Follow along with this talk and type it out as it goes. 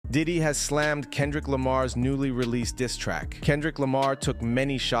Diddy has slammed Kendrick Lamar's newly released diss track. Kendrick Lamar took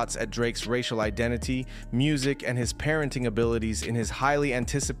many shots at Drake's racial identity, music, and his parenting abilities in his highly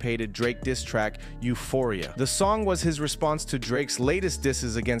anticipated Drake diss track, Euphoria. The song was his response to Drake's latest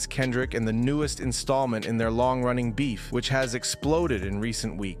disses against Kendrick and the newest installment in their long-running beef, which has exploded in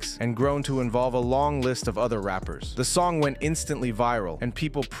recent weeks and grown to involve a long list of other rappers. The song went instantly viral, and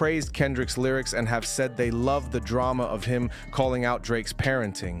people praised Kendrick's lyrics and have said they loved the drama of him calling out Drake's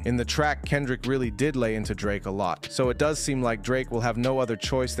parenting. In the track, Kendrick really did lay into Drake a lot, so it does seem like Drake will have no other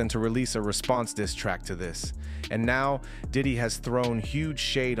choice than to release a response diss track to this. And now, Diddy has thrown huge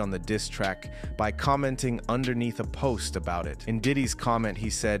shade on the diss track by commenting underneath a post about it. In Diddy's comment, he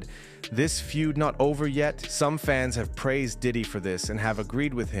said, "This feud not over yet? Some fans have praised Diddy for this and have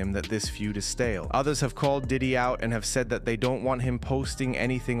agreed with him that this feud is stale. Others have called Diddy out and have said that they don't want him posting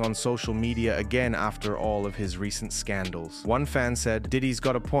anything on social media again after all of his recent scandals." One fan said, "Diddy's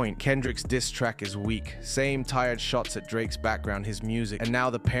got a point. Kendrick's diss track is weak. Same tired shots at Drake's background, his music. And now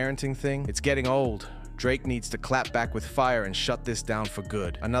the parenting thing? It's getting old. Drake needs to clap back with fire and shut this down for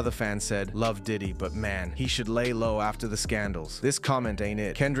good." Another fan said, "Love Diddy, but man, he should lay low after the scandals. This comment ain't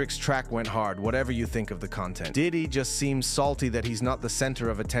it. Kendrick's track went hard, whatever you think of the content. Diddy just seems salty that he's not the center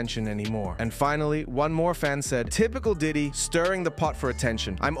of attention anymore." And finally, one more fan said, "Typical Diddy, stirring the pot for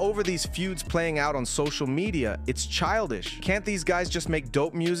attention. I'm over these feuds playing out on social media. It's childish. Can't these guys just make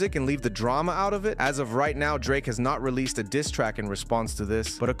dope music and leave the drama out of it?" As of right now, Drake has not released a diss track in response to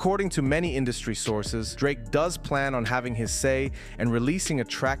this, but according to many industry sources, Drake does plan on having his say and releasing a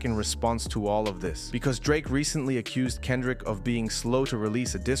track in response to all of this. Because Drake recently accused Kendrick of being slow to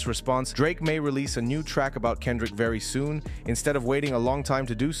release a diss response, Drake may release a new track about Kendrick very soon, instead of waiting a long time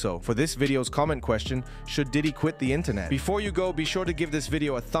to do so. For this video's comment question, should Diddy quit the internet? Before you go, be sure to give this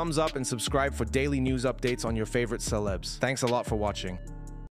video a thumbs up and subscribe for daily news updates on your favorite celebs. Thanks a lot for watching.